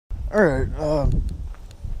Alright,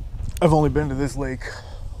 I've only been to this lake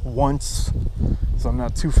once, so I'm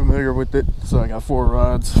not too familiar with it. So I got 4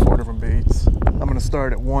 rods, 4 different baits. I'm gonna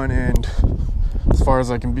start at one end as far as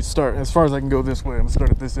I can go this way. I'm gonna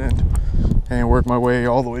start at this end and work my way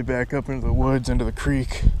all the way back up into the woods, into the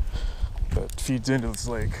creek that feeds into this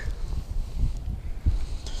lake.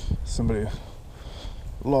 Somebody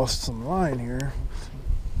lost some line here.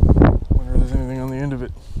 Wonder if there's anything on the end of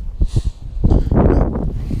it.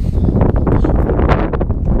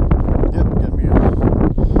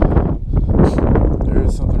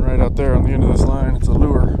 Out there on the end of this line. It's a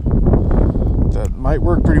lure that might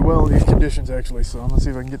work pretty well in these conditions, actually. So I'm gonna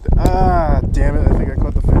see if I can get the damn it, I think I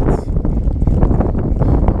caught the fence.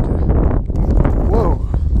 Okay. Whoa,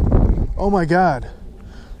 oh my god,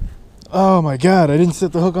 I didn't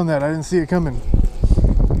set the hook on that. I didn't see it coming.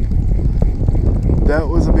 That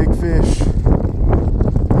was a big fish.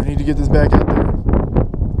 I need to get this back out there.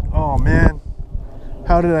 Oh man,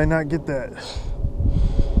 how did I not get that?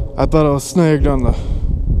 I thought I was snagged on the...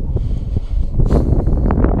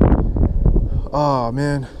 Oh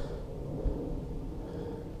man.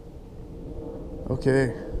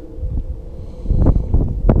 Okay.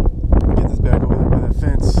 Get this back over there by that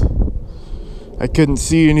fence. I couldn't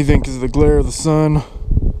see anything because of the glare of the sun.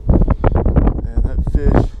 And that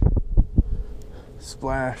fish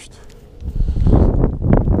splashed.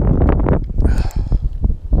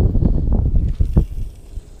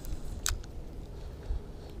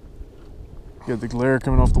 You got the glare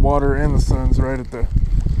coming off the water, and the sun's right at the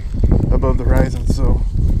above the horizon, so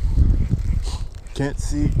can't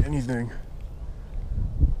see anything.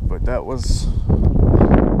 But that was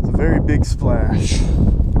a very big splash.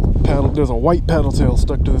 There's a white paddle tail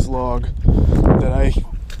stuck to this log that I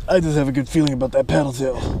just have a good feeling about that paddle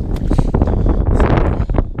tail. So,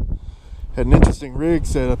 had an interesting rig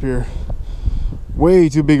set up here. Way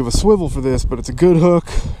too big of a swivel for this, but it's a good hook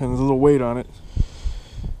and there's a little weight on it.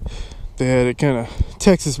 They had it kind of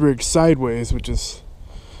Texas rigged sideways,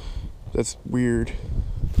 that's weird.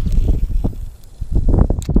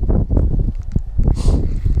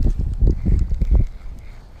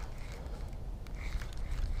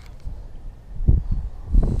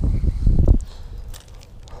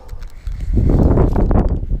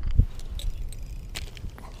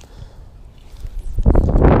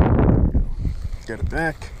 Get it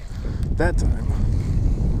back that time.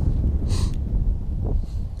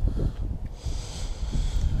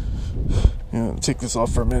 Yeah, take this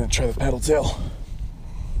off for a minute, try the paddle tail.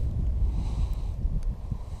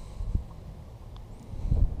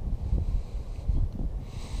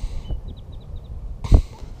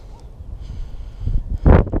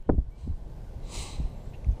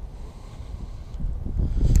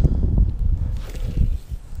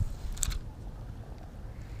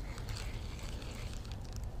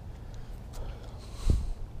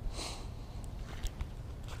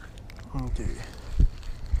 Okay.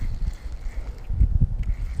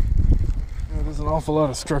 There's an awful lot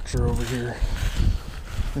of structure over here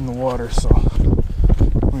in the water, so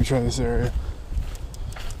let me try this area.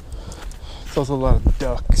 It's also a lot of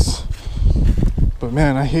ducks, but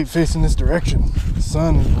man, I hate facing this direction. The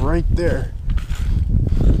sun is right there.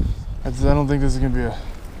 I don't think this is gonna be a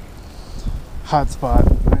hot spot.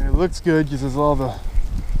 I mean, it looks good because there's all the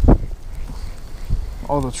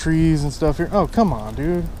trees and stuff here. Oh, come on,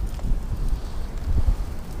 dude.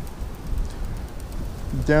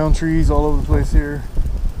 Down trees all over the place here.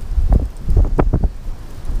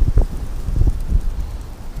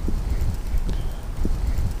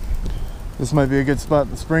 This might be a good spot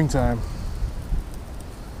in the springtime.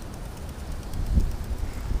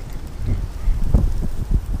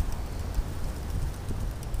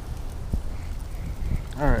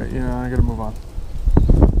 Alright, I gotta move on.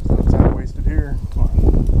 There's no time wasted here. Come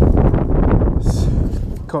on. This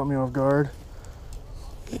caught me off guard.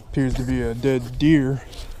 Appears to be a dead deer.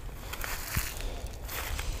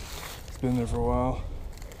 It's been there for a while.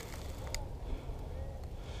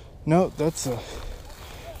 No, that's a...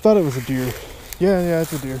 thought it was a deer. Yeah,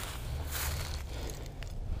 it's a deer.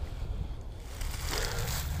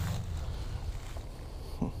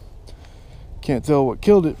 Can't tell what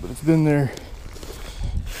killed it, but it's been there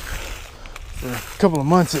for a couple of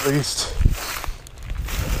months at least.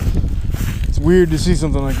 It's weird to see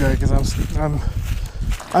something like that because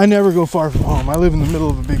I never go far from home. I live in the middle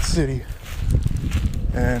of a big city,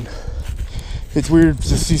 and it's weird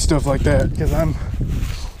to see stuff like that because I'm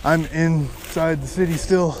inside the city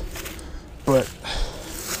still. But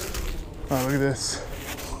oh, look at this.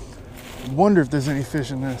 I wonder if there's any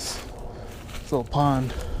fish in this little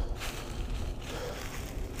pond.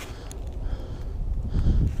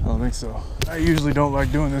 I don't think think so. I usually don't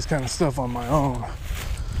like doing this kind of stuff on my own,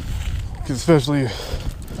 because especially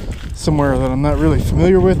somewhere that I'm not really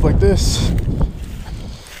familiar with like this.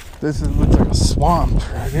 This looks like a swamp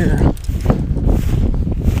right here.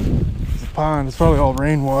 It's a pond. It's probably all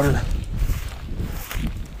rainwater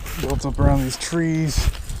built up around these trees.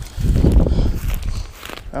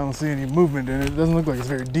 I don't see any movement in it. It doesn't look like it's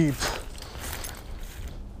very deep.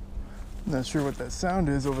 Not sure what that sound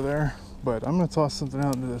is over there, but I'm gonna toss something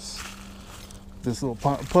out into this little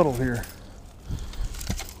puddle here.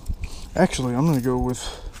 Actually, I'm gonna go with,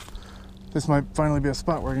 this might finally be a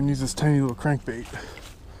spot where I can use this tiny little crankbait.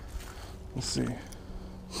 Let's see.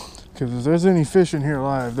 Because if there's any fish in here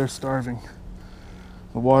alive, they're starving.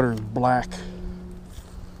 The water is black.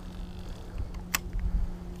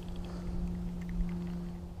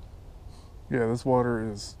 Yeah, this water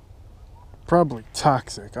is probably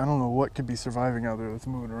toxic. I don't know what could be surviving out there that's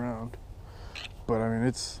moving around. But I mean,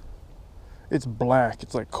 it's black.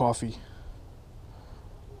 It's like coffee.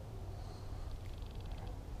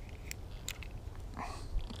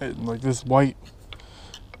 Like this white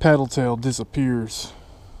paddle tail disappears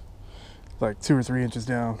like 2 or 3 inches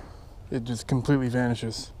down. It just completely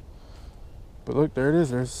vanishes. But look, there it is.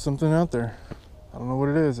 There's something out there. I don't know what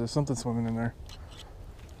it is. There's something swimming in there.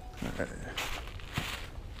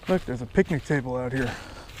 Look, there's a picnic table out here.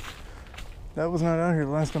 That was not out here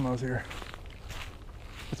the last time I was here.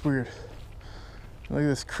 It's weird. Look at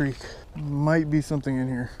this creek. Might be something in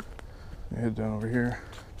here. Head down over here.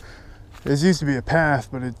 This used to be a path,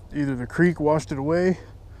 but either the creek washed it away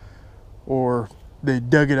or they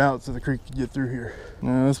dug it out so the creek could get through here.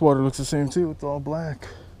 Now this water looks the same too. It's all black.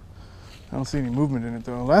 I don't see any movement in it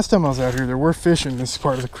though. Last time I was out here, there were fish in this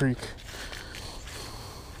part of the creek.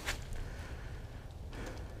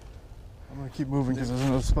 I'm gonna keep moving because there's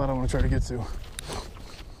another spot I want to try to get to.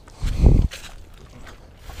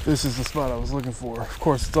 This is the spot I was looking for. Of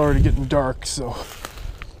course, it's already getting dark, so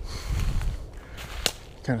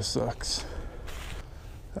kind of sucks.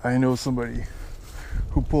 I know somebody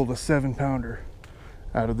who pulled a 7-pounder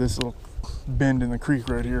out of this little bend in the creek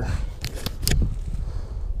right here.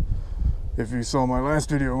 If you saw my last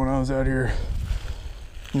video when I was out here,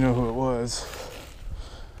 you know who it was.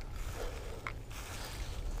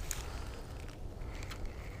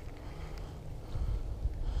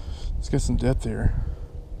 Let's get some depth here.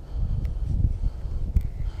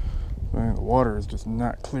 Man, the water is just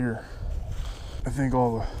not clear. I think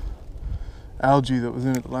all the algae that was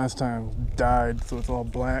in it the last time died, so it's all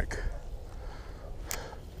black.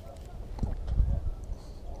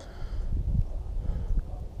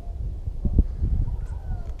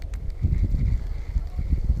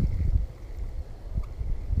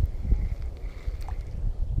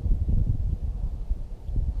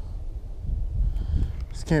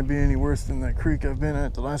 This can't be any worse than that creek I've been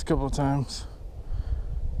at the last couple of times.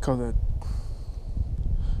 Caught that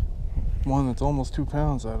one that's almost 2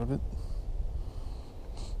 pounds out of it.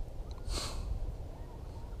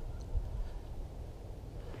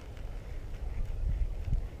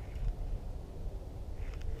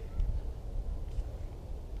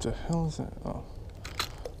 What the hell is that? Oh.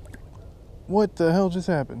 What the hell just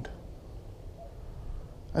happened?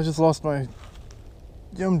 I just lost my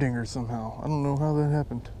yum dinger somehow. I don't know how that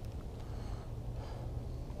happened.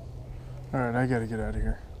 Alright, I gotta get out of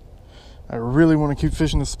here. I really want to keep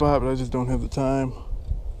fishing this spot, but I just don't have the time.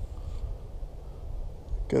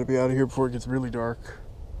 Gotta be out of here before it gets really dark.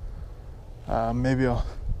 Maybe I'll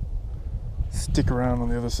stick around on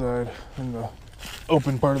the other side in the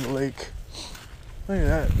open part of the lake. Look at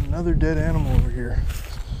that, another dead animal over here.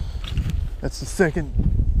 That's the second.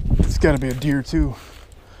 It's gotta be a deer too.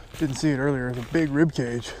 Didn't see it earlier. It's a big rib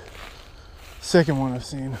cage. Second one I've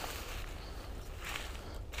seen.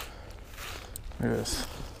 Look at this.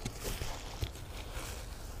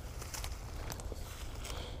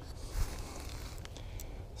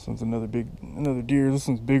 This one's another deer. This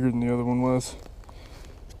one's bigger than the other one was.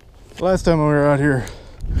 Last time we were out here,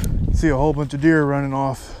 you see a whole bunch of deer running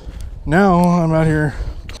off. Now I'm out here,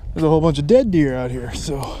 there's a whole bunch of dead deer out here.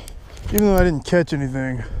 So even though I didn't catch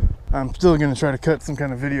anything, I'm still gonna try to cut some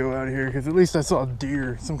kind of video out of here because at least I saw a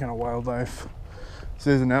deer, some kind of wildlife. This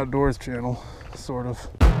is an outdoors channel, sort of.